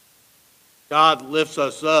God lifts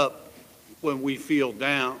us up when we feel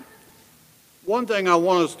down. One thing I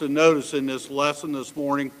want us to notice in this lesson this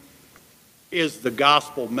morning is the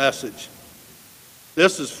gospel message.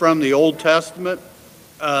 This is from the Old Testament,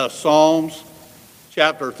 Psalms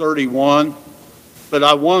chapter 31, but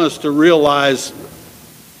I want us to realize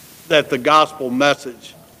that the gospel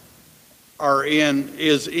message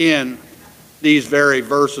is in these very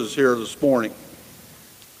verses here this morning.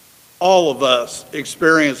 All of us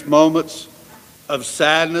experience moments of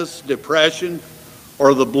sadness, depression,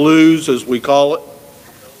 or the blues as we call it.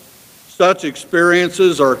 Such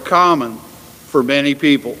experiences are common for many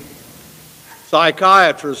people.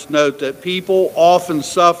 Psychiatrists note that people often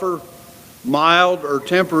suffer mild or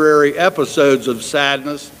temporary episodes of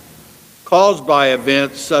sadness caused by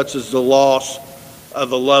events such as the loss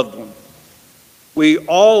of a loved one. We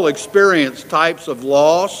all experience types of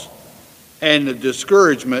loss and the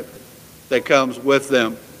discouragement that comes with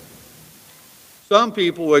them. Some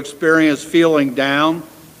people experience feeling down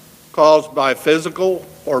caused by physical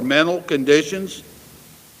or mental conditions.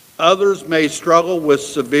 Others may struggle with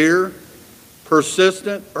severe,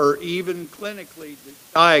 persistent, or even clinically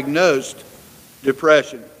diagnosed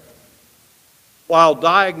depression. While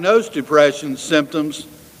diagnosed depression symptoms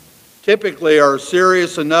typically are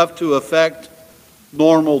serious enough to affect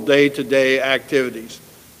normal day-to-day activities.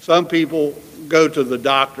 Some people go to the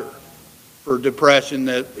doctor for depression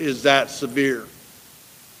that is that severe.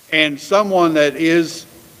 And someone that is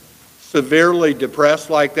severely depressed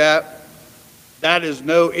like that, that is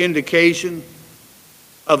no indication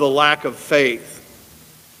of a lack of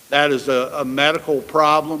faith. That is a medical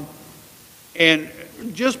problem. And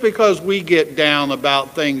just because we get down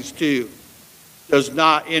about things too, does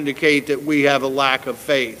not indicate that we have a lack of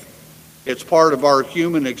faith. It's part of our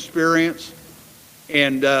human experience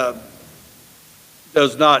and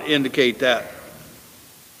does not indicate that.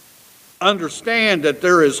 Understand that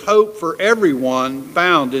there is hope for everyone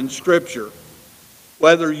found in Scripture.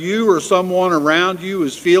 Whether you or someone around you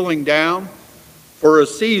is feeling down for a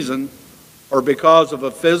season or because of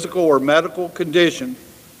a physical or medical condition,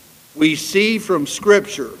 we see from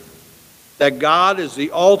Scripture that God is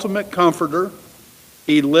the ultimate comforter.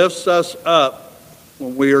 He lifts us up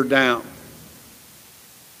when we are down.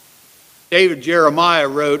 David Jeremiah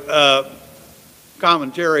wrote a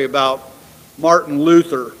commentary about Martin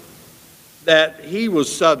Luther that he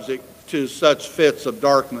was subject to such fits of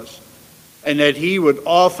darkness and that he would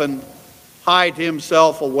often hide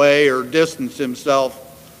himself away or distance himself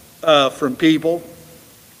from people,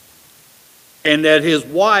 and that his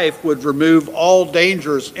wife would remove all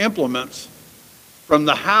dangerous implements from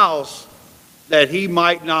the house that he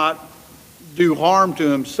might not do harm to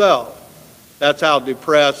himself. That's how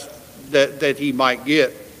depressed that he might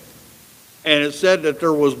get. And it said that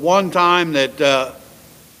there was one time that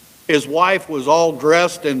his wife was all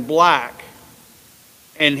dressed in black,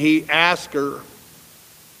 and he asked her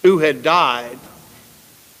who had died,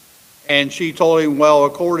 and she told him, well,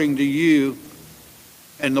 according to you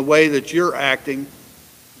and the way that you're acting,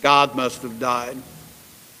 God must have died.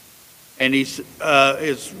 And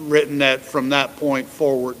it's written that from that point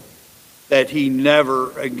forward, that he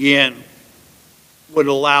never again would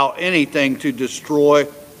allow anything to destroy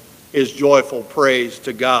his joyful praise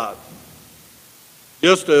to God.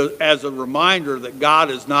 Just as a reminder that God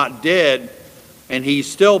is not dead, and he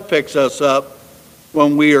still picks us up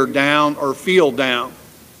when we are down or feel down.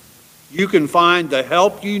 You can find the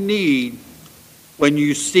help you need when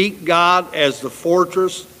you seek God as the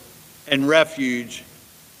fortress and refuge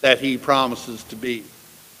that he promises to be.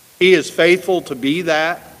 He is faithful to be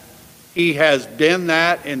that. He has been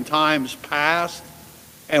that in times past.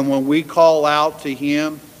 And when we call out to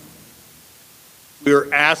him,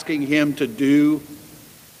 we're asking him to do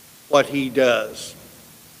what he does.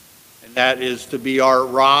 And that is to be our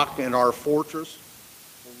rock and our fortress.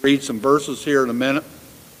 We'll read some verses here in a minute.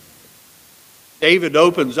 David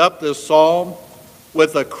opens up this psalm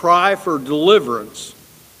with a cry for deliverance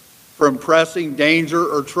from pressing danger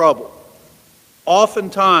or trouble.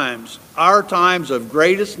 Oftentimes, our times of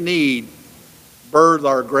greatest need birth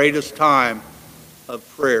our greatest time of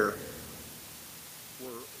prayer.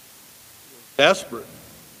 We're desperate,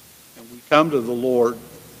 and we come to the Lord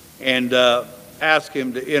and ask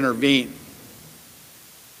him to intervene.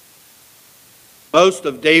 Most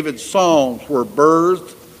of David's songs were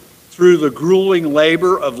birthed through the grueling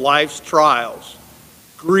labor of life's trials.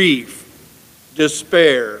 Grief,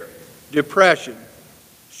 despair, depression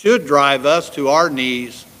should drive us to our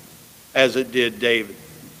knees as it did David.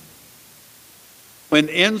 When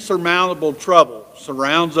insurmountable trouble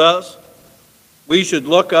surrounds us, we should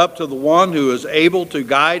look up to the one who is able to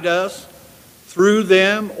guide us through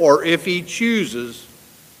them, or if he chooses,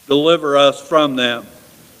 deliver us from them.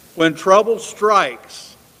 When trouble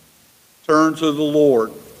strikes, turn to the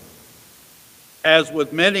Lord. As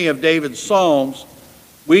with many of David's Psalms,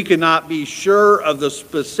 we cannot be sure of the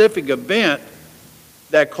specific event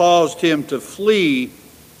that caused him to flee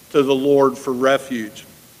to the Lord for refuge.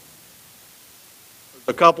 There's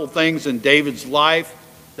a couple things in David's life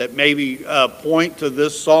that maybe point to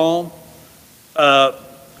this psalm.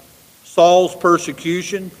 Saul's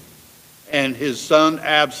persecution and his son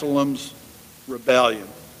Absalom's rebellion.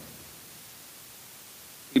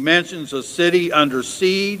 He mentions a city under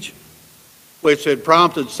siege, which had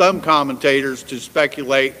prompted some commentators to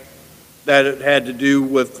speculate that it had to do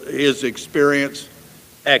with his experience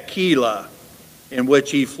at Keilah, in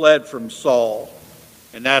which he fled from Saul.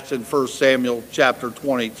 And that's in 1 Samuel chapter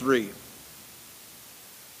 23.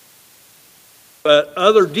 But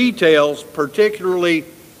other details, particularly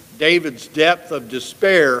David's depth of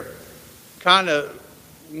despair, kind of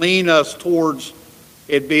lean us towards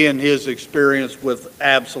it being his experience with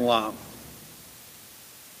Absalom.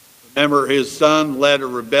 Remember, his son led a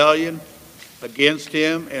rebellion against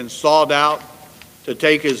him and sought out to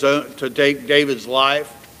take David's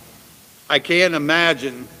life. I can't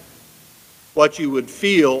imagine what you would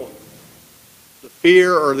feel, the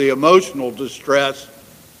fear or the emotional distress,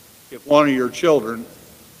 if one of your children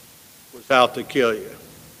was out to kill you.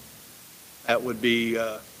 That would be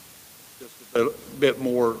just a bit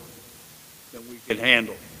more than we can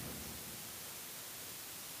handle.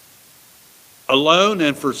 Alone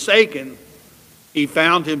and forsaken, he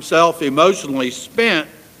found himself emotionally spent,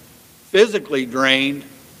 physically drained,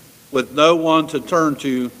 with no one to turn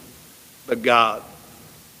to but God.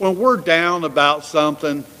 When we're down about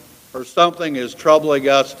something, or something is troubling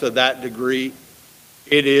us to that degree,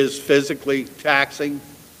 it is physically taxing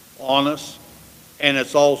on us, and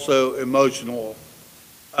it's also emotionally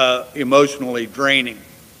draining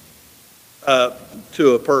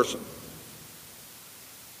to a person.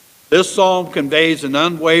 This psalm conveys an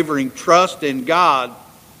unwavering trust in God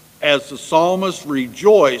as the psalmist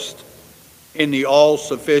rejoiced in the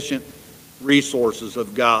all-sufficient resources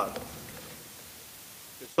of God.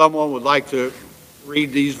 If someone would like to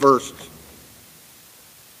read these verses.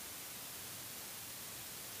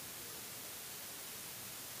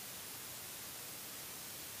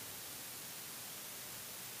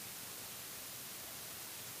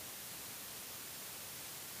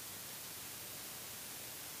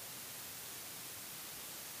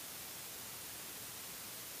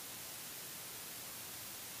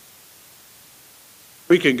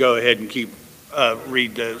 We can go ahead and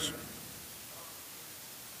read those.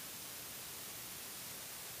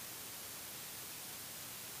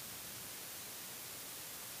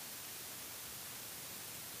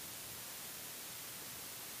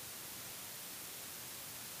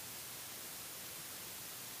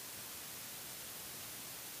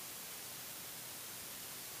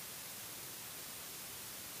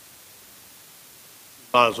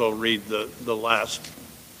 Might as well read the last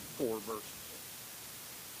 4 verses.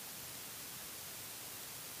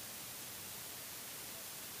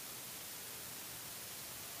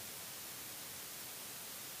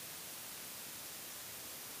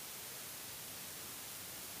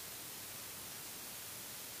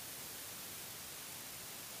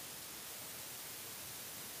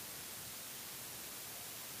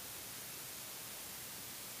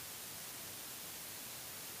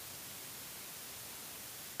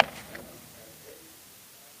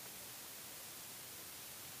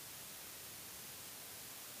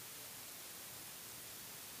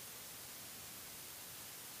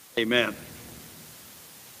 Amen.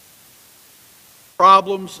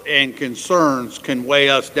 Problems and concerns can weigh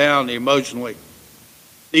us down emotionally.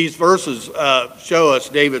 These verses show us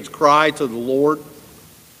David's cry to the Lord.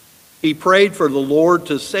 He prayed for the Lord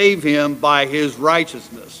to save him by his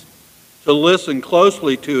righteousness, to listen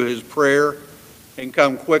closely to his prayer and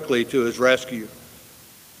come quickly to his rescue.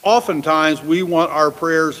 Oftentimes, we want our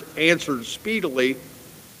prayers answered speedily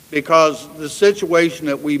because the situation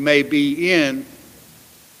that we may be in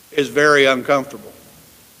is very uncomfortable,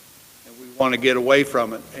 and we want to get away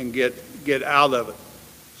from it and get out of it.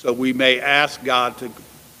 So we may ask God to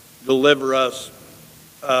deliver us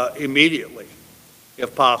immediately,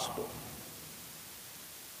 if possible.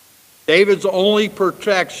 David's only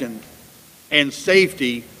protection and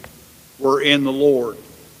safety were in the Lord,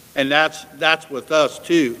 and that's with us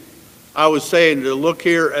too. I was saying to look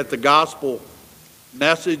here at the gospel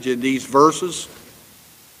message in these verses.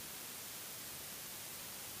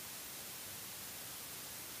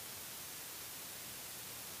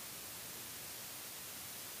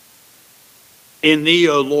 In thee,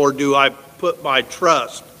 O Lord, do I put my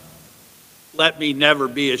trust. Let me never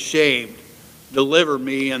be ashamed. Deliver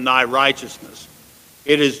me in thy righteousness.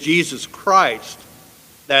 It is Jesus Christ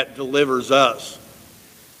that delivers us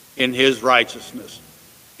in his righteousness.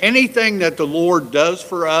 Anything that the Lord does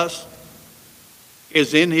for us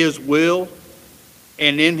is in his will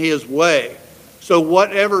and in his way. So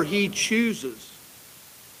whatever he chooses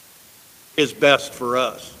is best for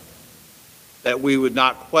us, that we would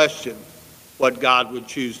not question what God would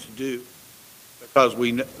choose to do, because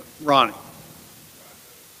we know, Ronnie.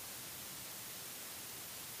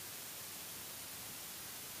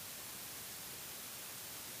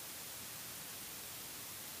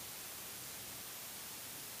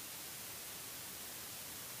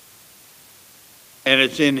 And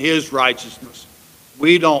it's in his righteousness.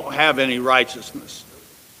 We don't have any righteousness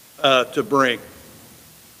to bring.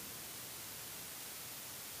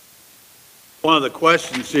 One of the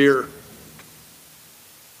questions here,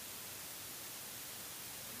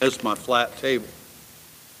 that's my flat table.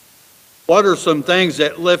 What are some things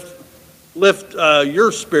that lift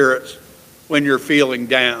your spirits when you're feeling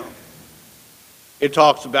down? It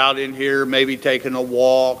talks about in here maybe taking a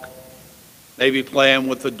walk, maybe playing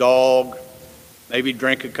with the dog, maybe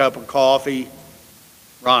drink a cup of coffee.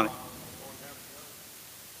 Ronnie.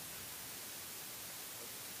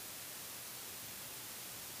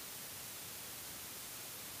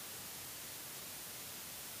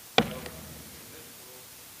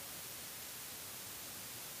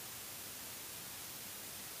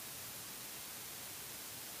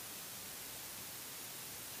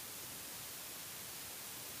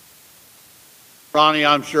 Ronnie,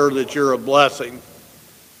 I'm sure that you're a blessing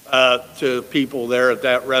to people there at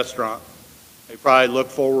that restaurant. They probably look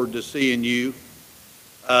forward to seeing you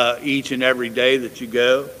each and every day that you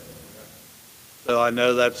go. So I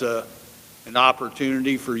know that's an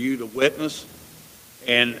opportunity for you to witness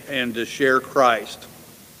and to share Christ.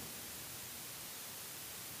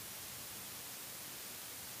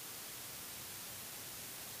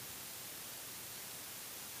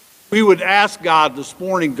 We would ask God this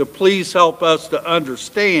morning to please help us to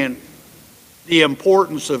understand the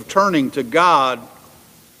importance of turning to God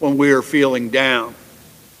when we are feeling down.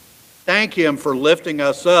 Thank him for lifting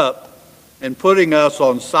us up and putting us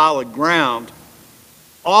on solid ground,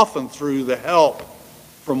 often through the help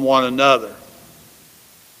from one another.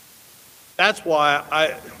 That's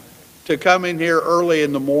why to come in here early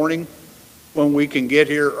in the morning, when we can get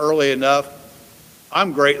here early enough,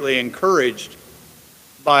 I'm greatly encouraged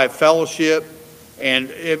by fellowship.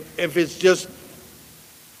 And if it's just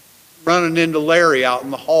running into Larry out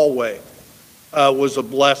in the hallway, was a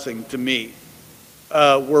blessing to me,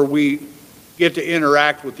 where we get to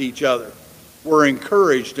interact with each other. We're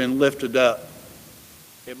encouraged and lifted up.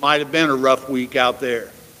 It might have been a rough week out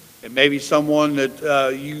there. And maybe someone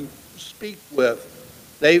that you speak with,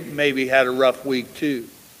 they maybe had a rough week too.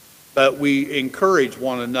 But we encourage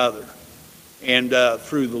one another and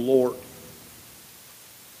through the Lord.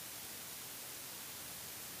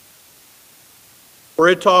 Where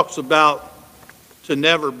it talks about to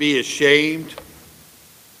never be ashamed.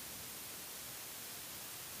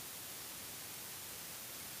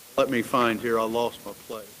 Let me find here, I lost my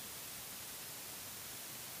place.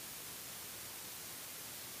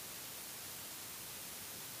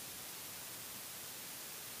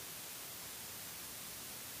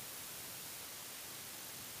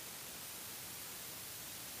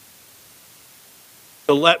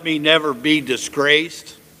 To let me never be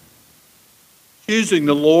disgraced. Choosing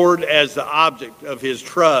the Lord as the object of his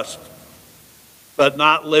trust, but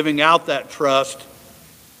not living out that trust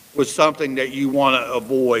was something that you want to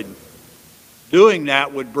avoid. Doing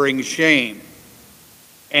that would bring shame,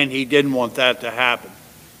 and he didn't want that to happen.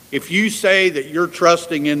 If you say that you're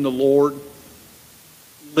trusting in the Lord,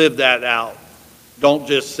 live that out. Don't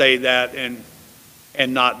just say that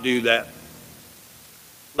and not do that.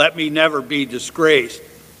 Let me never be disgraced.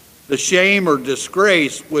 The shame or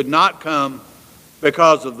disgrace would not come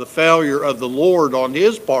because of the failure of the Lord on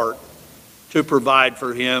his part to provide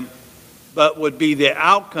for him, but would be the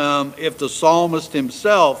outcome if the psalmist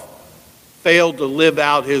himself failed to live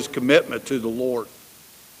out his commitment to the Lord.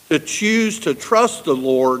 To choose to trust the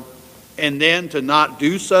Lord and then to not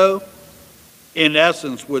do so, in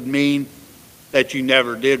essence, would mean that you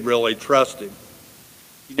never did really trust him.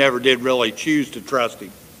 You never did really choose to trust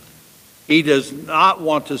him. He does not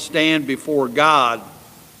want to stand before God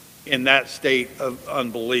in that state of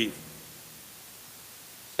unbelief.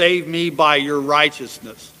 Save me by your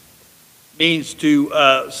righteousness means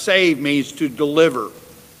to save means to deliver,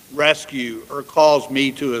 rescue, or cause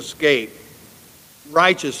me to escape.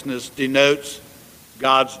 Righteousness denotes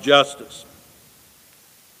God's justice.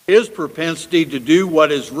 his propensity to do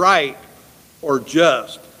what is right or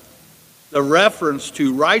just. The reference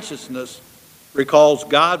to righteousness recalls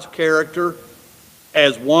God's character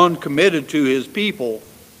as one committed to his people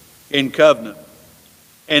in covenant.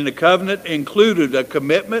 And the covenant included a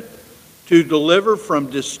commitment to deliver from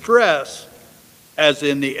distress, as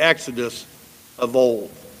in the Exodus of old.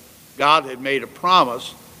 God had made a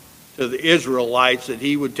promise to the Israelites that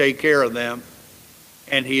he would take care of them,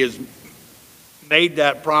 and he has made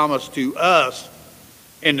that promise to us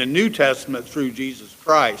in the New Testament through Jesus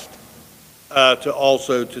Christ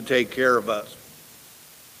to take care of us.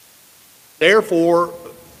 Therefore,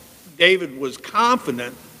 David was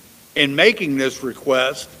confident in making this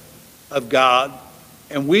request of God,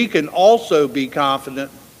 and we can also be confident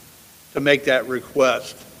to make that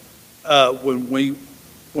request when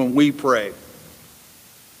we pray,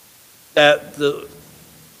 that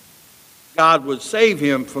God would save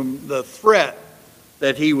him from the threat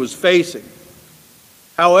that he was facing.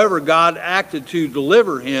 However God acted to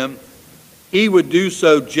deliver him, he would do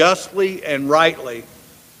so justly and rightly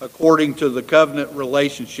according to the covenant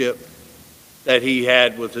relationship that he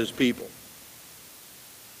had with his people.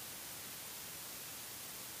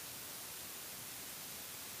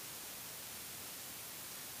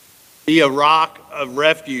 Be a rock of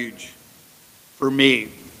refuge for me.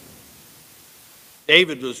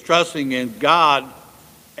 David was trusting in God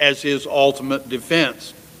as his ultimate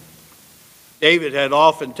defense. David had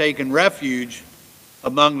often taken refuge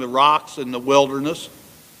among the rocks in the wilderness.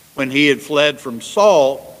 When he had fled from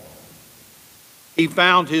Saul, he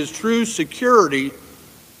found his true security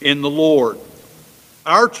in the Lord.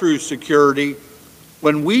 Our true security,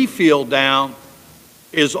 when we feel down,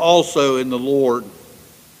 is also in the Lord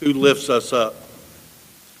who lifts us up.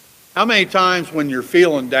 How many times when you're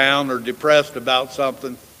feeling down or depressed about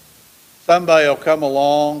something, somebody will come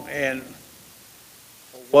along and,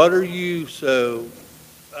 what are you so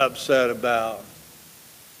upset about?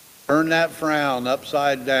 Turn that frown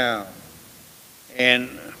upside down. And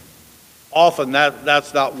often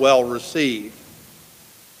that's not well received.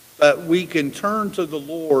 But we can turn to the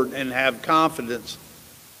Lord and have confidence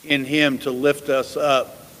in him to lift us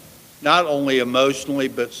up, not only emotionally,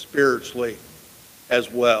 but spiritually as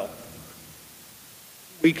well.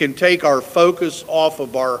 We can take our focus off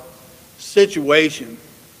of our situation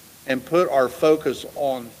and put our focus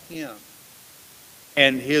on him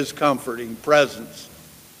and his comforting presence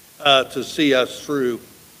to see us through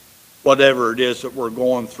whatever it is that we're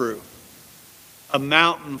going through. A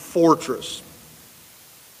mountain fortress.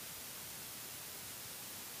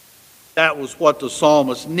 That was what the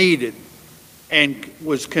psalmist needed and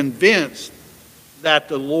was convinced that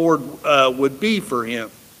the Lord would be for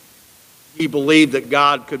him. He believed that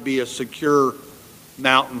God could be a secure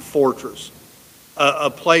mountain fortress, a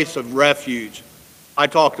place of refuge. I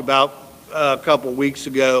talked about a couple weeks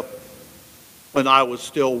ago when I was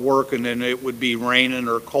still working and it would be raining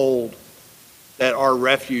or cold, that our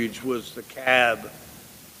refuge was the cab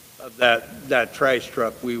of that trash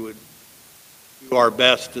truck. We would do our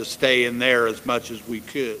best to stay in there as much as we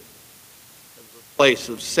could, as a place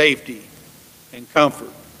of safety and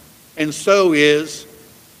comfort. And so is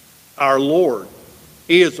our Lord.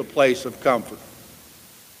 He is a place of comfort,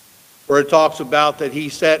 where it talks about that he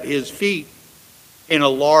set his feet in a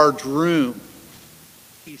large room.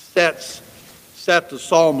 He set the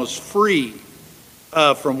psalmist free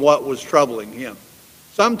from what was troubling him.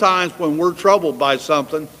 Sometimes when we're troubled by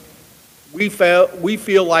something, we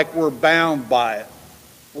feel like we're bound by it.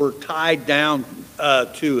 We're tied down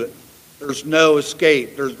to it. There's no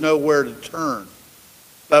escape. There's nowhere to turn.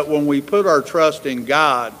 But when we put our trust in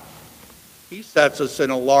God, he sets us in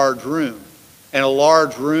a large room. And a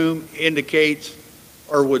large room indicates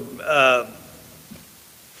or would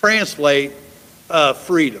translate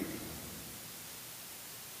freedom.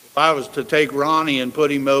 If I was to take Ronnie and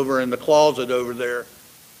put him over in the closet over there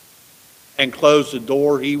and close the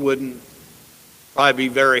door, he wouldn't probably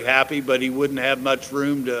be very happy, but he wouldn't have much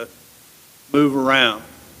room to move around.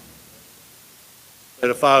 But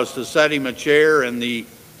if I was to set him a chair in the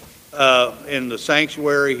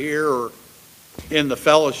sanctuary here or in the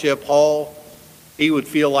fellowship hall, he would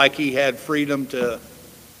feel like he had freedom to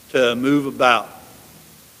move about.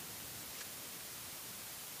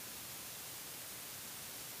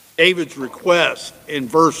 David's request in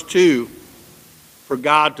verse 2 for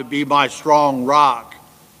God to be my strong rock,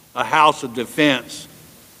 a house of defense,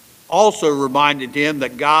 also reminded him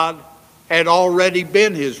that God had already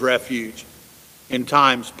been his refuge in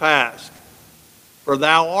times past. For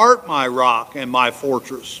thou art my rock and my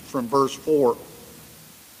fortress, from verse 4.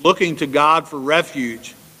 Looking to God for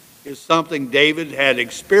refuge is something David had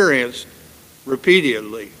experienced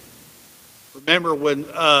repeatedly. Remember when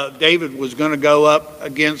David was going to go up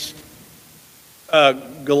against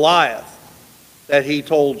Goliath, that he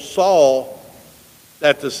told Saul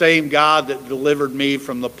that the same God that delivered me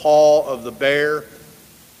from the paw of the bear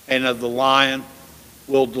and of the lion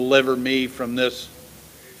will deliver me from this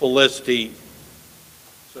Philistine.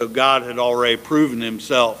 So God had already proven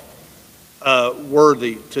himself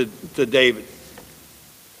worthy to David.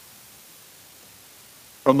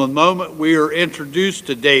 From the moment we are introduced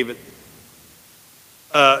to David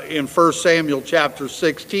in 1 Samuel chapter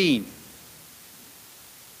 16,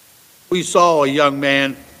 we saw a young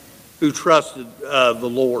man who trusted the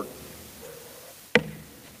Lord.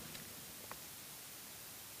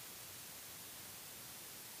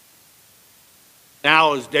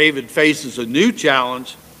 Now, as David faces a new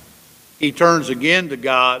challenge, he turns again to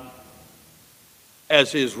God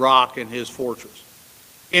as his rock and his fortress.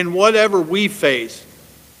 In whatever we face,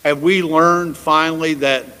 have we learned finally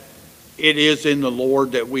that it is in the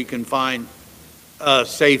Lord that we can find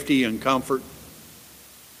safety and comfort?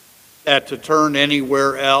 That to turn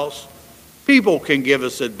anywhere else, people can give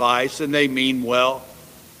us advice and they mean well,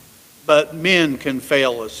 but men can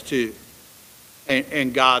fail us too,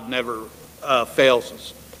 and God never fails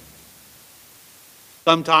us.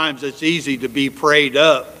 Sometimes it's easy to be prayed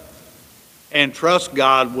up and trust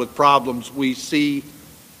God with problems we see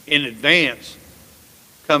in advance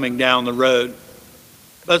coming down the road.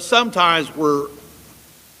 But sometimes we're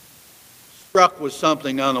struck with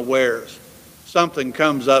something unawares. Something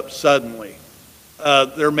comes up suddenly.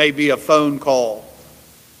 There may be a phone call.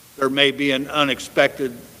 There may be an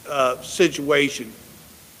unexpected situation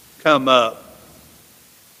come up.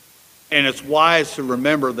 And it's wise to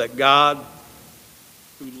remember that God,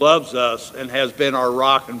 who loves us and has been our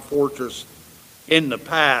rock and fortress in the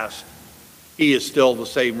past, he is still the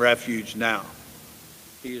same refuge now.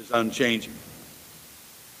 He is unchanging.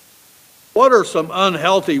 What are some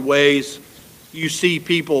unhealthy ways you see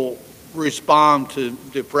people respond to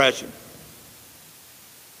depression?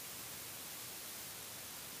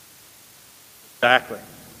 Exactly.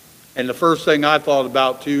 And the first thing I thought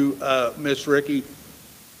about too, Miss Ricky,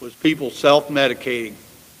 was people self-medicating.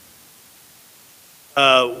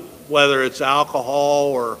 Whether it's alcohol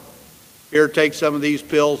or here, take some of these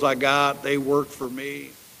pills I got, they work for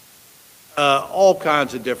me. All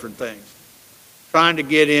kinds of different things. Trying to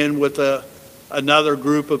get in with another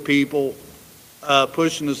group of people,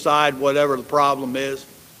 pushing aside whatever the problem is.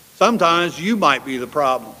 Sometimes you might be the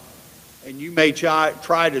problem, and you may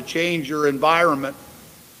try to change your environment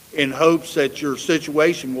in hopes that your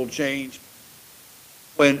situation will change,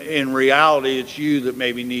 when in reality it's you that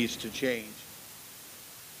maybe needs to change.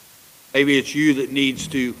 Maybe it's you that needs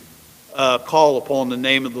to call upon the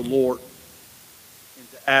name of the Lord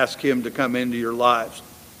and to ask him to come into your lives.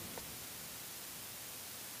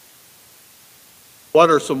 What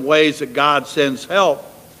are some ways that God sends help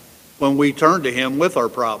when we turn to him with our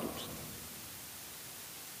problems?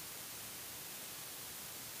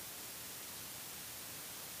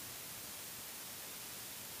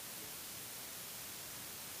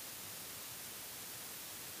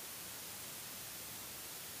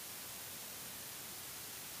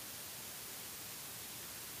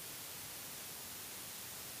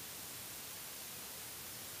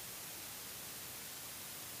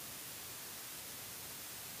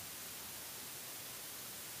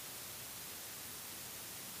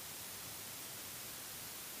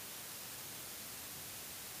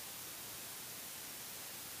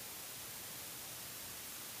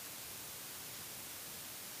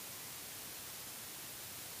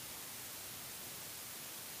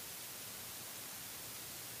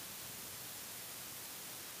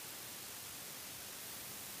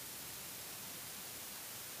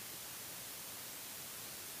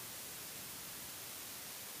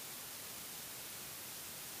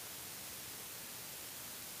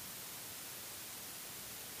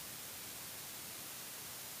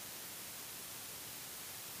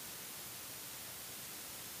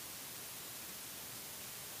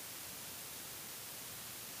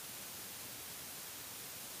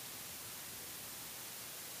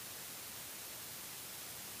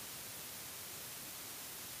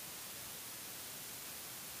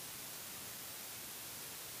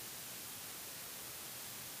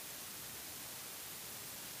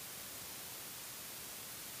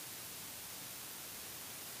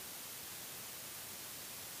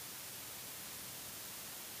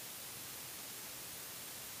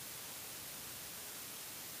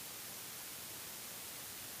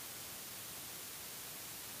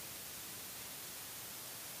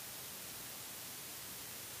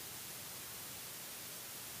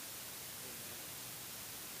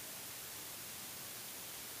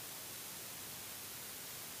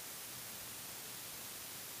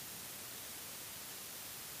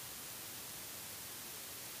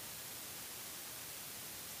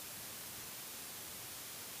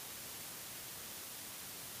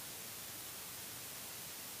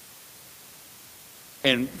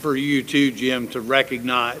 and for you too, Jim, to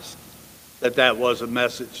recognize that that was a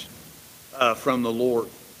message from the Lord.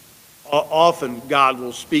 Often God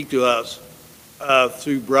will speak to us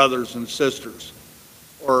through brothers and sisters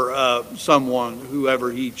or someone,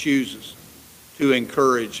 whoever he chooses, to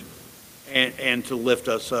encourage and to lift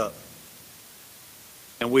us up.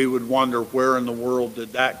 And we would wonder, where in the world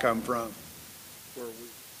did that come from? Where we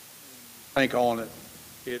think on it,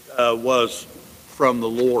 it was from the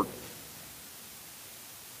Lord.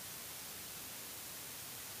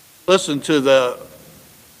 Listen to the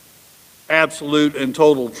absolute and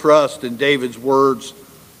total trust in David's words,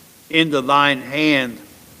 "Into thine hand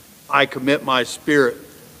I commit my spirit."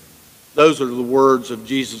 Those are the words of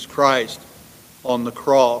Jesus Christ on the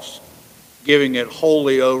cross, giving it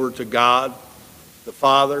wholly over to God, the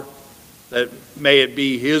Father, that may it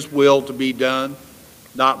be his will to be done,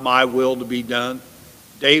 not my will to be done.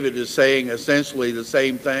 David is saying essentially the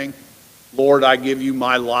same thing. Lord, I give you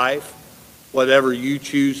my life. Whatever you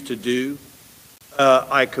choose to do,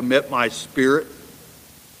 I commit my spirit.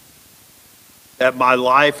 That my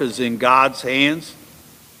life is in God's hands.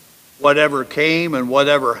 Whatever came and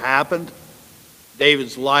whatever happened,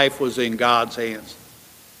 David's life was in God's hands.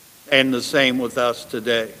 And the same with us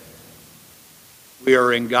today. We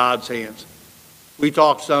are in God's hands. We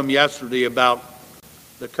talked some yesterday about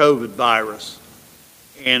the COVID virus.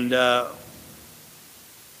 And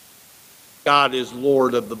God is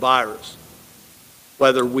Lord of the virus.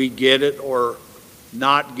 Whether we get it or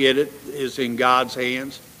not get it is in God's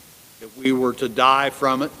hands. If we were to die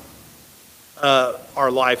from it, our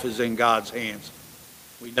life is in God's hands.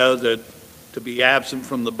 We know that to be absent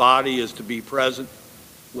from the body is to be present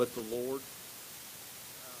with the Lord.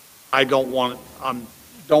 I don't want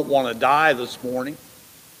to die this morning,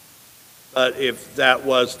 but if that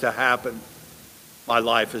was to happen, my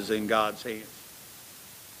life is in God's hands.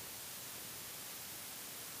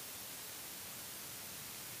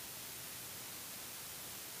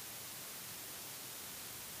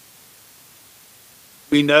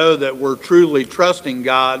 We know that we're truly trusting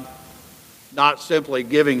God, not simply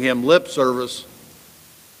giving him lip service,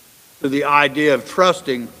 to the idea of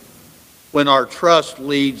trusting when our trust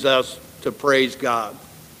leads us to praise God.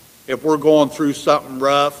 If we're going through something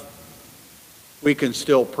rough, we can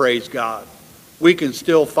still praise God. We can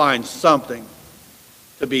still find something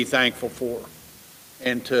to be thankful for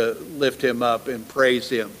and to lift him up and praise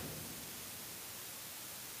him.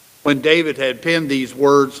 When David had penned these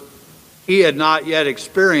words, he had not yet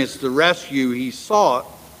experienced the rescue he sought,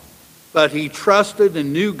 but he trusted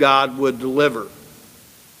and knew God would deliver.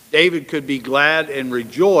 David could be glad and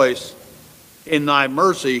rejoice in thy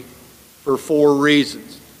mercy for 4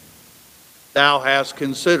 reasons. Thou hast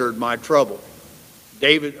considered my trouble.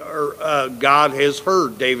 God has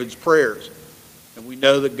heard David's prayers, and we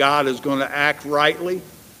know that God is going to act rightly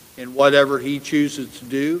in whatever he chooses to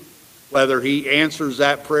do, whether he answers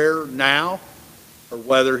that prayer now or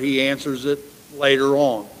whether he answers it later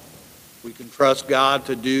on. We can trust God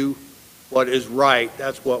to do what is right.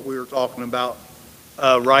 That's what we were talking about,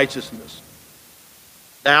 righteousness.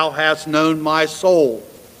 Thou hast known my soul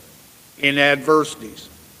in adversities.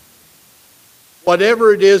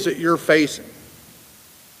 Whatever it is that you're facing,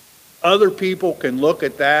 other people can look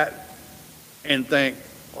at that and think,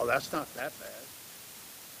 well, that's not that bad.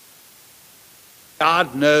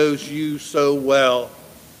 God knows you so well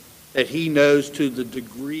that he knows to the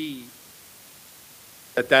degree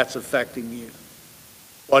that that's affecting you,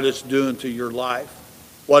 what it's doing to your life,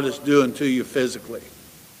 what it's doing to you physically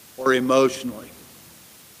or emotionally,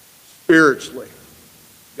 spiritually.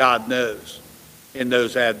 God knows in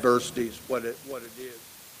those adversities what it is,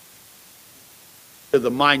 to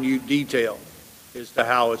the minute detail as to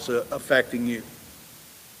how it's affecting you.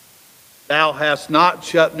 Thou hast not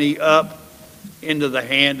shut me up into the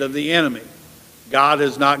hand of the enemy. God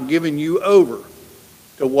has not given you over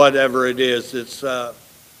to whatever it is that's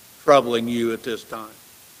troubling you at this time.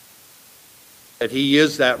 That he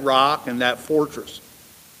is that rock and that fortress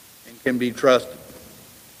and can be trusted.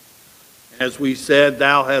 As we said,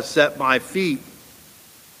 thou hast set my feet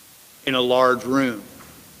in a large room.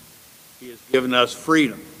 He has given us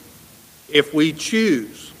freedom if we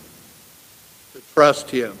choose to trust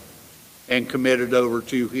him and commit it over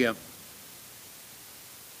to him.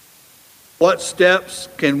 What steps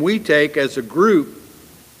can we take as a group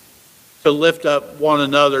to lift up one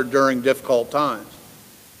another during difficult times?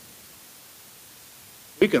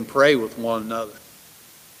 We can pray with one another.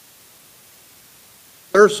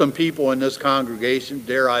 There are some people in this congregation,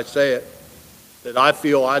 dare I say it, that I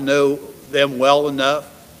feel I know them well enough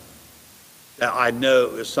that I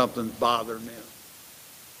know is something bothering them.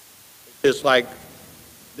 It's just like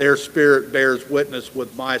Their spirit bears witness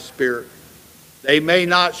with my spirit. They may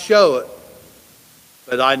not show it,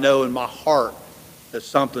 but I know in my heart that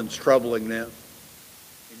something's troubling them.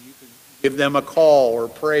 And you can give them a call or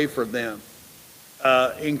pray for them,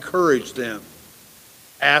 encourage them,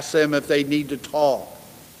 ask them if they need to talk,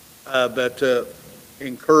 but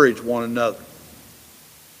encourage one another.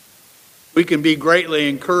 We can be greatly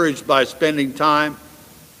encouraged by spending time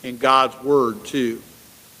in God's Word, too.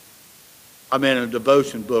 I'm in a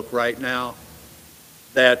devotion book right now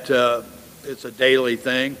that it's a daily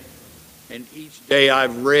thing, and each day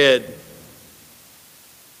I've read, it's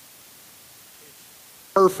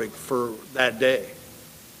perfect for that day.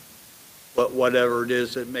 But whatever it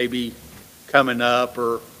is that may be coming up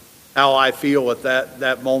or how I feel at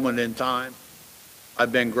that moment in time,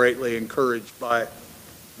 I've been greatly encouraged by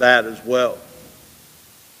that as well.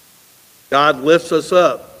 God lifts us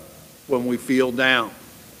up when we feel down.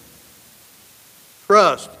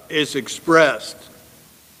 Trust is expressed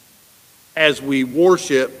as we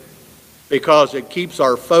worship because it keeps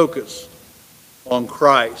our focus on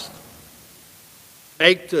Christ.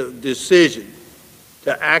 Make the decision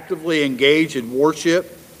to actively engage in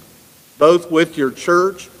worship, both with your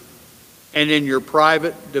church and in your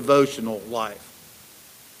private devotional life.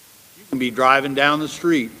 You can be driving down the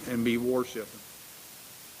street and be worshiping.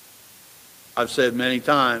 I've said many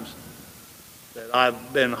times that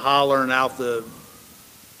I've been hollering out the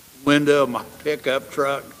window of my pickup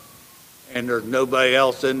truck, and there's nobody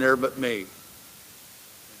else in there but me. And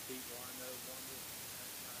people I know wonder,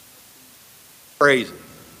 crazy.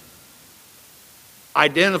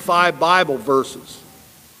 Identify Bible verses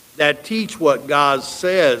that teach what God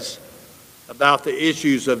says about the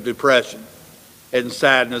issues of depression and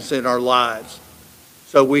sadness in our lives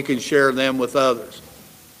so we can share them with others.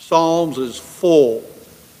 Psalms is full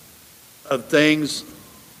of things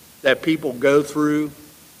that people go through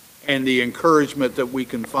and the encouragement that we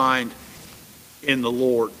can find in the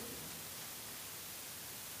Lord.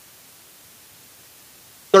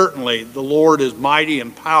 Certainly, the Lord is mighty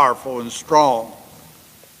and powerful and strong.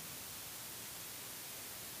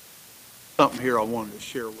 Something here I wanted to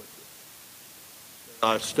share with you that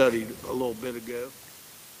I studied a little bit ago.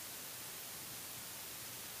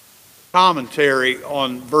 Commentary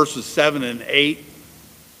on verses 7 and 8.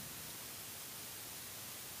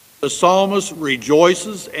 The psalmist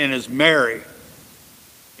rejoices and is merry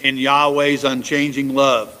in Yahweh's unchanging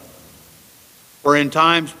love. For in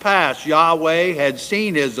times past, Yahweh had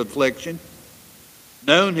seen his affliction,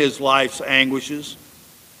 known his life's anguishes,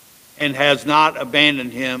 and has not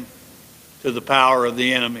abandoned him to the power of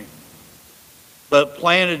the enemy, but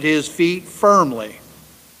planted his feet firmly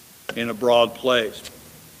in a broad place.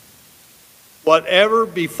 Whatever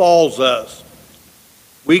befalls us,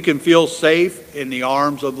 we can feel safe in the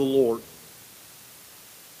arms of the Lord.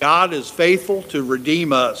 God is faithful to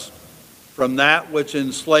redeem us from that which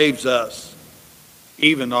enslaves us,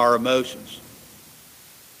 even our emotions.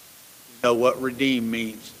 You know what redeem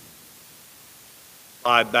means.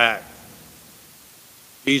 Buy back.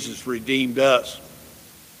 Jesus redeemed us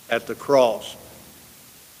at the cross.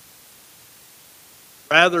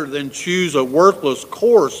 Rather than choose a worthless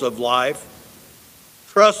course of life,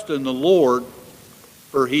 trust in the Lord,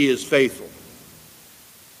 for he is faithful.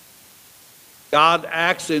 God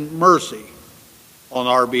acts in mercy on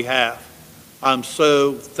our behalf. I'm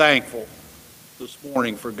so thankful this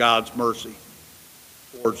morning for God's mercy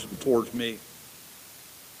towards me.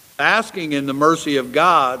 Basking in the mercy of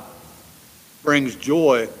God brings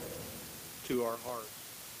joy to our hearts.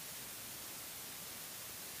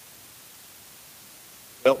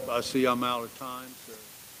 Well, I see I'm out of time, so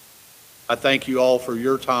I thank you all for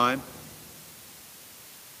your time.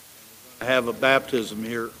 We're going to have a baptism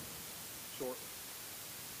here shortly.